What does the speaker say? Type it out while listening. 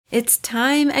It's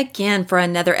time again for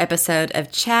another episode of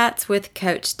Chats with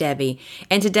Coach Debbie.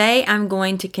 And today I'm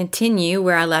going to continue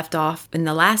where I left off in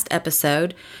the last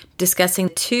episode, discussing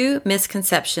 2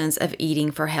 misconceptions of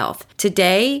eating for health.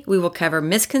 Today we will cover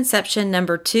misconception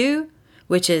number 2,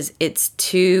 which is it's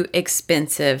too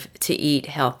expensive to eat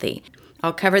healthy.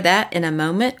 I'll cover that in a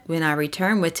moment when I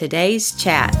return with today's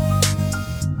chat.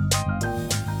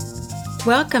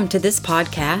 Welcome to this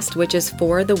podcast, which is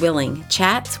for the willing,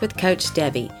 Chats with Coach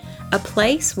Debbie, a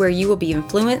place where you will be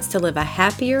influenced to live a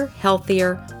happier,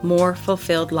 healthier, more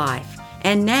fulfilled life.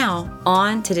 And now,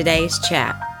 on to today's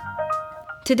chat.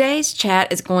 Today's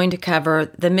chat is going to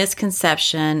cover the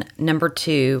misconception number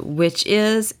 2, which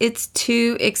is it's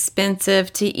too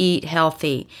expensive to eat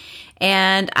healthy.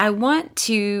 And I want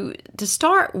to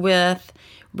start with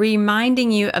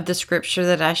reminding you of the scripture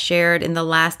that I shared in the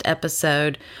last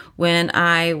episode when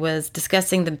I was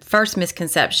discussing the first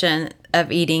misconception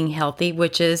of eating healthy,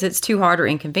 which is it's too hard or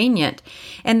inconvenient.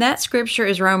 And that scripture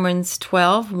is Romans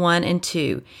 12:1 and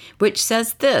 2, which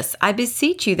says this, I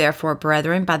beseech you therefore,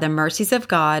 brethren, by the mercies of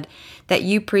God, that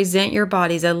you present your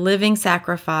bodies a living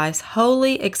sacrifice,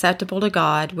 wholly acceptable to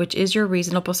God, which is your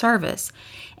reasonable service.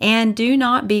 And do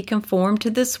not be conformed to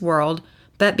this world,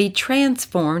 but be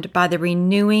transformed by the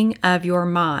renewing of your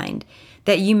mind,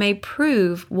 that you may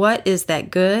prove what is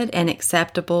that good and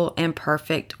acceptable and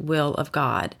perfect will of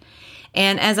God.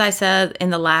 And as I said in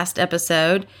the last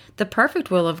episode, the perfect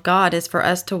will of God is for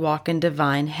us to walk in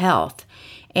divine health.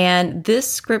 And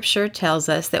this scripture tells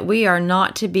us that we are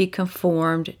not to be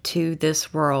conformed to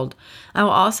this world. I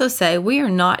will also say we are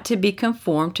not to be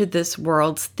conformed to this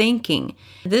world's thinking.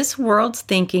 This world's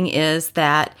thinking is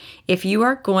that if you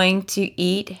are going to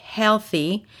eat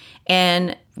healthy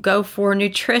and go for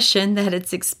nutrition, that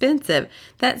it's expensive.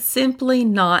 That's simply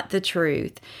not the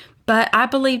truth. But I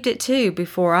believed it too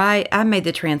before I made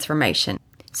the transformation.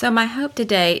 So my hope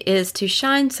today is to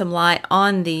shine some light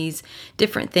on these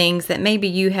different things that maybe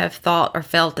you have thought or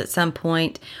felt at some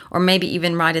point, or maybe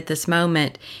even right at this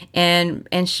moment, and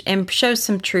show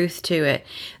some truth to it.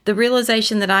 The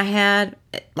realization that I had,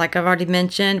 like I've already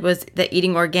mentioned, was that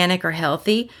eating organic or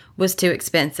healthy was too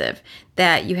expensive,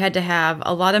 that you had to have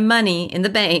a lot of money in the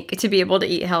bank to be able to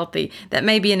eat healthy. That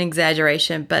may be an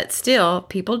exaggeration, but still,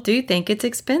 people do think it's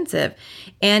expensive.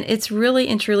 And it's really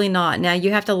and truly not. Now,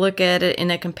 you have to look at it in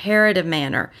a comparative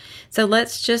manner. So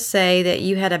let's just say that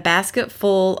you had a basket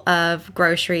full of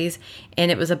groceries and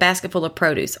it was a basket full of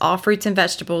produce, all fruits and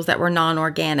vegetables that were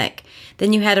non-organic.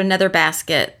 Then you had another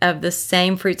basket of the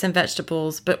same fruits and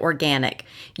vegetables, but organic.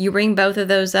 You ring both of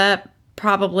those up,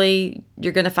 probably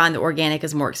you're going to find that organic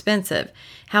is more expensive.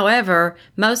 However,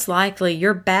 most likely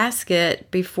your basket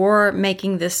before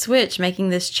making this switch, making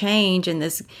this change and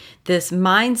this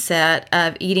mindset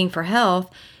of eating for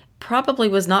health probably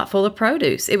was not full of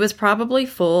produce. It was probably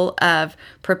full of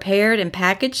prepared and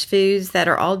packaged foods that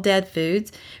are all dead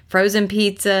foods, frozen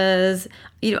pizzas,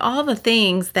 all the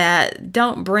things that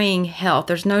don't bring health.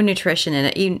 There's no nutrition in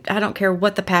it. I don't care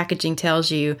what the packaging tells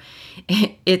you,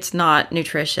 it's not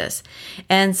nutritious.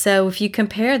 And so if you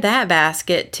compare that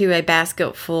basket to a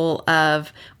basket full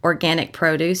of organic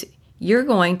produce, you're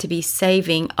going to be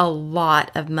saving a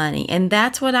lot of money. And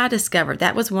that's what I discovered.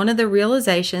 That was one of the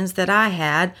realizations that I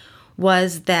had,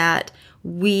 was that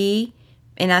we,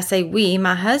 and I say we,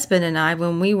 my husband and I,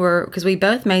 because we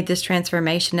both made this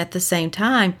transformation at the same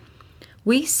time,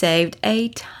 we saved a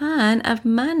ton of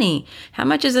money. How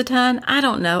much is a ton? I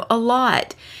don't know. A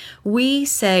lot. We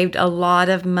saved a lot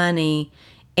of money,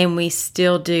 and we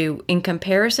still do. In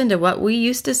comparison to what we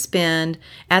used to spend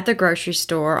at the grocery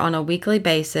store on a weekly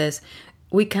basis,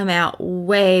 we come out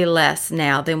way less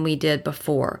now than we did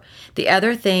before. The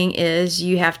other thing is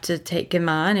you have to take in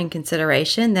mind and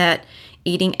consideration that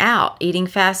eating out, eating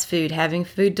fast food, having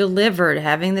food delivered,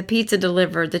 having the pizza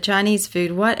delivered, the Chinese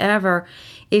food, whatever,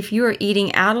 if you are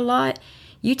eating out a lot,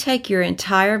 you take your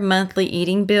entire monthly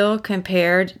eating bill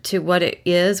compared to what it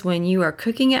is when you are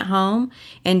cooking at home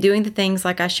and doing the things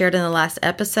like I shared in the last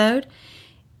episode.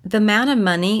 The amount of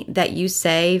money that you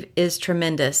save is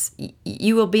tremendous.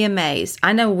 You will be amazed.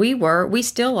 I know we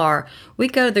still are. We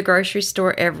go to the grocery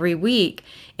store every week,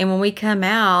 and when we come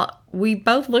out, we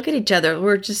both look at each other.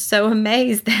 We're just so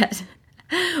amazed that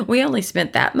we only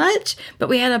spent that much, but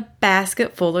we had a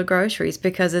basket full of groceries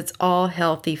because it's all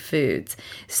healthy foods.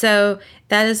 So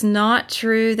that is not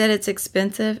true that it's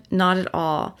expensive, not at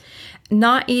all.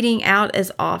 Not eating out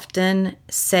as often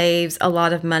saves a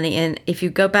lot of money. And if you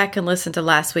go back and listen to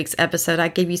last week's episode, I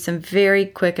gave you some very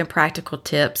quick and practical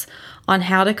tips on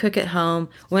how to cook at home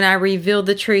when I revealed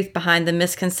the truth behind the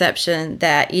misconception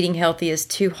that eating healthy is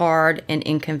too hard and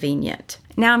inconvenient.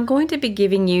 Now I'm going to be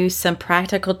giving you some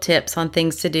practical tips on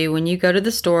things to do when you go to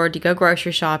the store, to go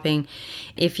grocery shopping.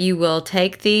 If you will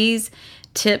take these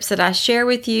tips that I share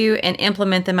with you and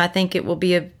implement them, I think it will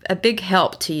be a big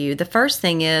help to you. The first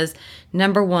thing is,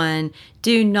 number one,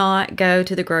 do not go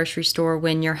to the grocery store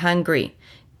when you're hungry.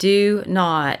 Do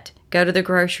not go to the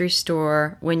grocery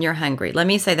store when you're hungry. Let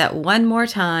me say that one more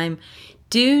time.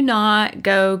 Do not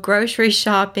go grocery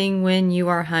shopping when you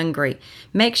are hungry.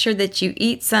 Make sure that you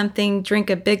eat something, drink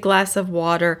a big glass of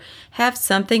water, have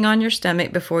something on your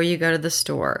stomach before you go to the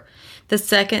store. The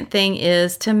second thing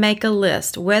is to make a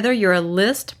list, whether you're a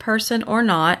list person or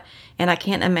not, and I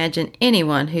can't imagine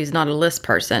anyone who's not a list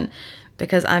person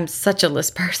because I'm such a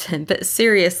list person. But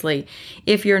seriously,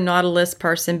 if you're not a list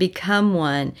person, become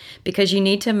one, because you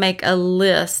need to make a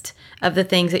list of the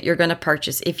things that you're going to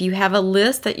purchase. If you have a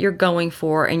list that you're going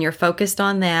for and you're focused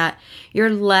on that, you're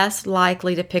less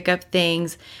likely to pick up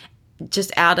things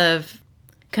just out of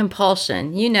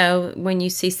compulsion. You know, when you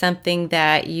see something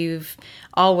that you've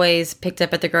always picked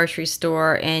up at the grocery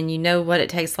store and you know what it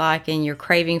tastes like and you're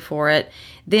craving for it,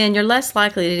 then you're less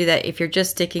likely to do that if you're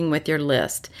just sticking with your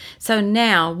list. So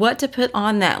now, what to put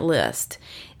on that list?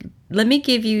 Let me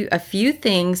give you a few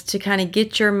things to kind of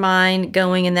get your mind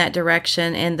going in that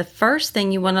direction. And the first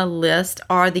thing you want to list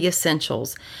are the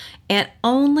essentials. And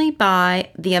only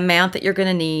buy the amount that you're going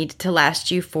to need to last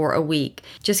you for a week.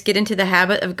 Just get into the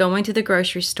habit of going to the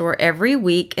grocery store every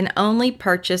week and only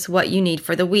purchase what you need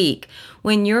for the week.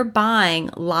 When you're buying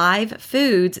live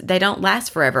foods, they don't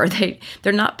last forever.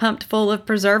 They're not pumped full of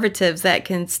preservatives that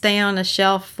can stay on a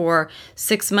shelf for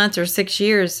 6 months or 6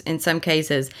 years in some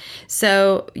cases.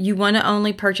 So you want to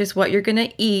only purchase what you're going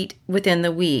to eat within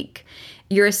the week.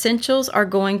 Your essentials are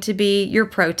going to be your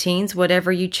proteins,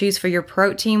 whatever you choose for your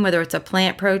protein, whether it's a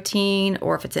plant protein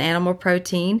or if it's an animal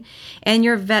protein, and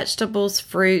your vegetables,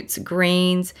 fruits,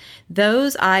 greens,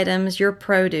 those items, your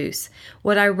produce.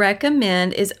 What I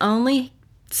recommend is only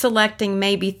selecting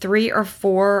maybe 3 or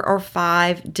 4 or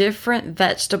 5 different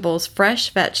vegetables, fresh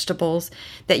vegetables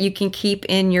that you can keep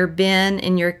in your bin,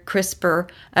 in your crisper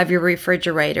of your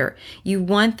refrigerator. You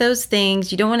want those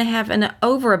things. You don't want to have an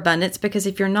overabundance, because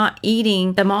if you're not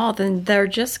eating them all, then they're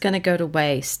just going to go to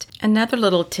waste. Another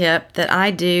little tip that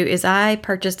I do is I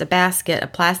purchased a basket, a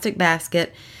plastic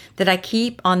basket, that I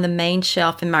keep on the main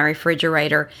shelf in my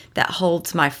refrigerator that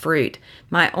holds my fruit.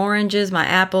 My oranges, my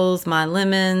apples, my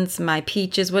lemons, my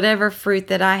peaches, whatever fruit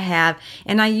that I have.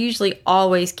 And I usually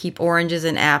always keep oranges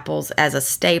and apples as a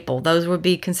staple. Those would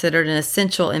be considered an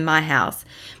essential in my house.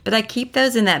 But I keep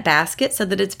those in that basket so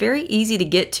that it's very easy to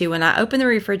get to when I open the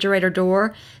refrigerator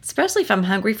door, especially if I'm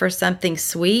hungry for something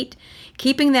sweet.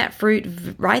 Keeping that fruit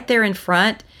right there in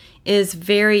front is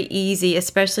very easy,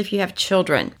 especially if you have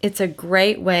children. It's a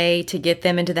great way to get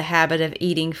them into the habit of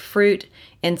eating fruit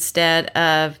instead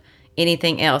of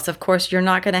anything else. Of course, you're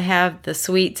not going to have the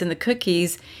sweets and the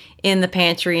cookies in the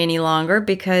pantry any longer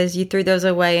because you threw those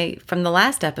away from the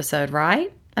last episode,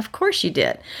 right? Of course you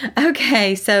did.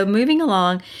 Okay, so moving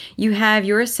along, you have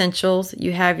your essentials,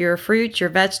 you have your fruits, your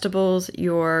vegetables,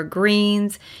 your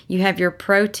greens, you have your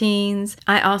proteins.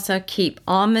 I also keep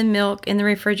almond milk in the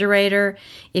refrigerator.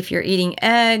 If you're eating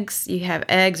eggs, you have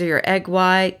eggs or your egg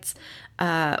whites,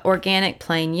 organic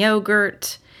plain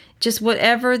yogurt, just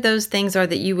whatever those things are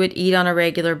that you would eat on a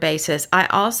regular basis. I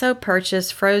also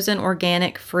purchase frozen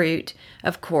organic fruit.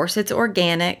 Of course, it's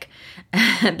organic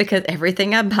because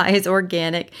everything I buy is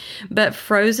organic. But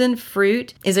frozen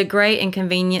fruit is a great and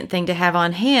convenient thing to have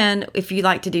on hand if you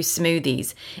like to do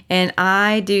smoothies. And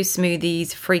I do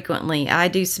smoothies frequently. I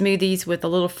do smoothies with a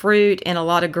little fruit and a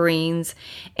lot of greens.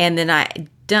 And then I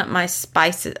dump my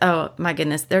spices. Oh my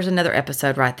goodness, there's another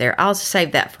episode right there. I'll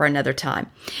save that for another time.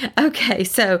 Okay,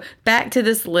 so back to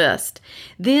this list.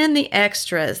 Then the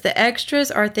extras. The extras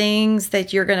are things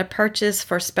that you're going to purchase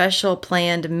for special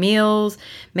planned meals,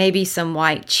 maybe some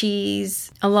white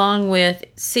cheese, along with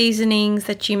seasonings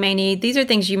that you may need. These are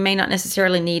things you may not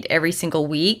necessarily need every single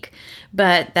week,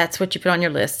 but that's what you put on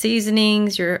your list.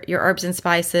 Seasonings, your herbs and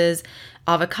spices,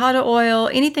 avocado oil,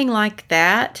 anything like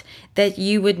that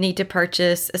you would need to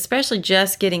purchase, especially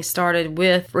just getting started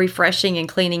with refreshing and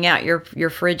cleaning out your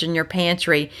fridge and your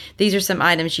pantry. These are some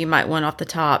items you might want off the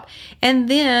top. And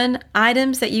then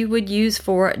items that you would use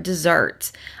for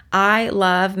desserts. I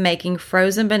love making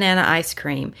frozen banana ice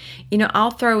cream.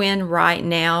 I'll throw in right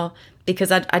now,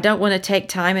 because I don't want to take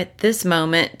time at this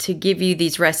moment to give you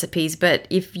these recipes. But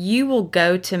if you will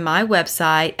go to my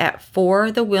website at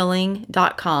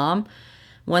forthewilling.com,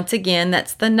 once again,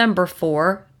 that's the number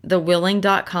 4,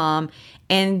 thewilling.com,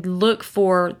 and look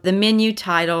for the menu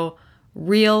title,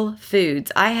 Real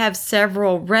Foods. I have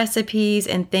several recipes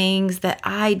and things that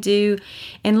I do.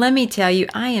 And let me tell you,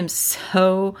 I am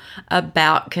so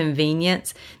about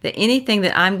convenience that anything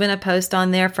that I'm going to post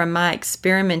on there from my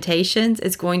experimentations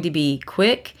is going to be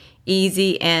quick,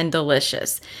 easy, and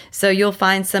delicious. So you'll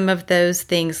find some of those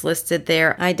things listed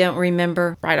there. I don't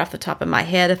remember right off the top of my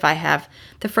head if I have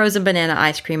the frozen banana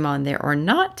ice cream on there or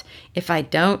not. If I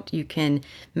don't, you can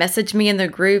message me in the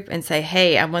group and say,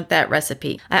 hey, I want that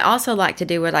recipe. I also like to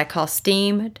do what I call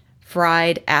steamed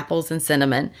fried apples and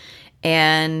cinnamon.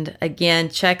 And again,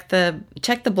 check the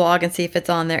blog and see if it's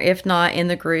on there. If not, in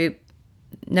the group,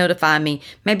 notify me.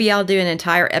 Maybe I'll do an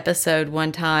entire episode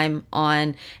one time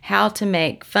on how to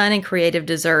make fun and creative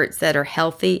desserts that are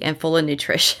healthy and full of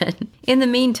nutrition. In the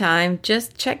meantime,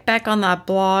 just check back on the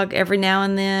blog every now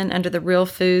and then under the Real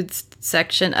Foods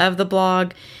section of the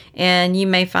blog, and you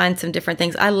may find some different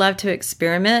things. I love to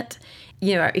experiment.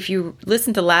 You know, if you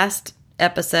listen to last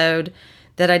episode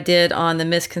that I did on the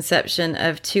misconception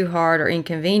of too hard or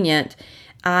inconvenient,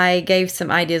 I gave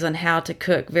some ideas on how to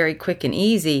cook very quick and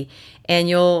easy. And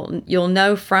you'll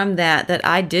know from that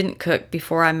I didn't cook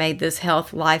before I made this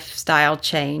health lifestyle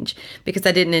change because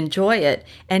I didn't enjoy it.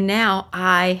 And now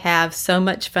I have so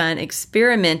much fun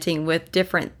experimenting with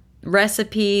different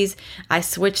recipes. I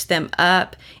switch them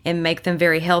up and make them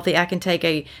very healthy. I can take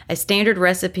a standard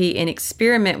recipe and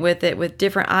experiment with it with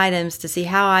different items to see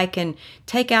how I can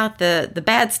take out the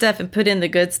bad stuff and put in the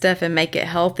good stuff and make it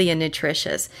healthy and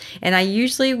nutritious. And I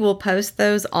usually will post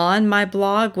those on my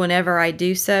blog whenever I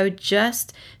do so,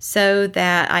 just so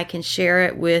that I can share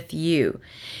it with you.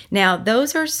 Now,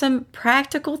 those are some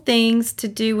practical things to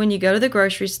do when you go to the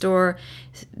grocery store.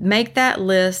 Make that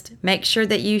list. Make sure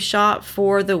that you shop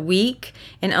for the week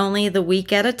and only the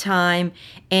week at a time.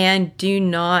 And do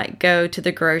not go to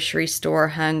the grocery store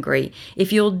hungry.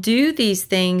 If you'll do these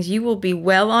things, you will be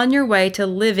well on your way to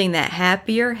living that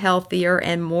happier, healthier,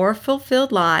 and more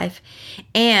fulfilled life,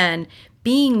 and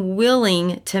being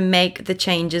willing to make the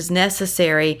changes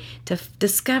necessary to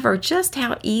discover just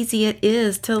how easy it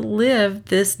is to live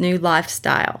this new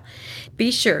lifestyle.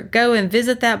 Be sure, go and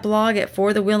visit that blog at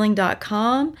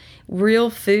forthewilling.com,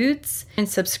 Real Foods, and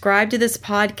subscribe to this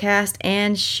podcast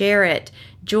and share it.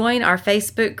 Join our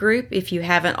Facebook group if you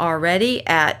haven't already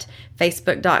at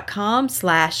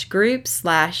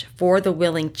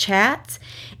facebook.com/group/forthewillingchats.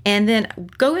 And then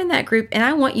go in that group, and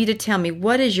I want you to tell me,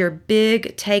 what is your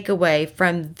big takeaway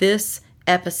from this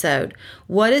episode?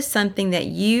 What is something that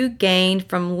you gained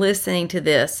from listening to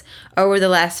this over the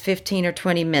last 15 or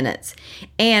 20 minutes?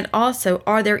 And also,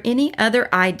 are there any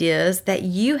other ideas that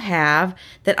you have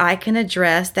that I can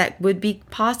address that would be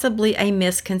possibly a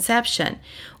misconception?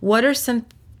 What are some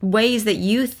ways that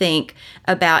you think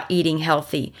about eating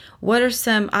healthy? What are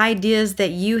some ideas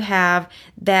that you have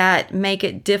that make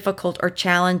it difficult or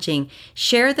challenging?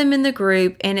 Share them in the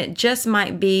group, and it just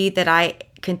might be that I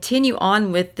continue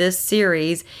on with this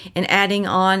series and adding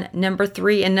on number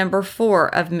 3 and number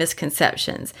 4 of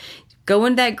misconceptions. Go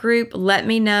in that group, let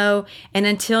me know, and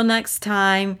until next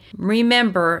time,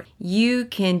 remember, you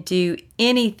can do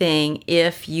anything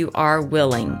if you are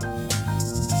willing.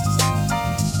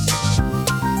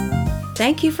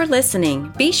 Thank you for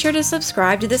listening. Be sure to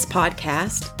subscribe to this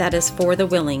podcast that is For the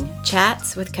Willing,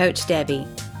 Chats with Coach Debbie.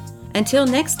 Until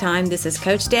next time, this is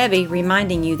Coach Debbie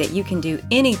reminding you that you can do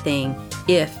anything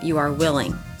if you are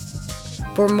willing.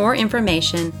 For more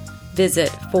information,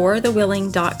 visit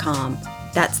forthewilling.com.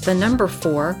 That's the number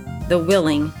 4,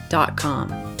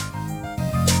 thewilling.com.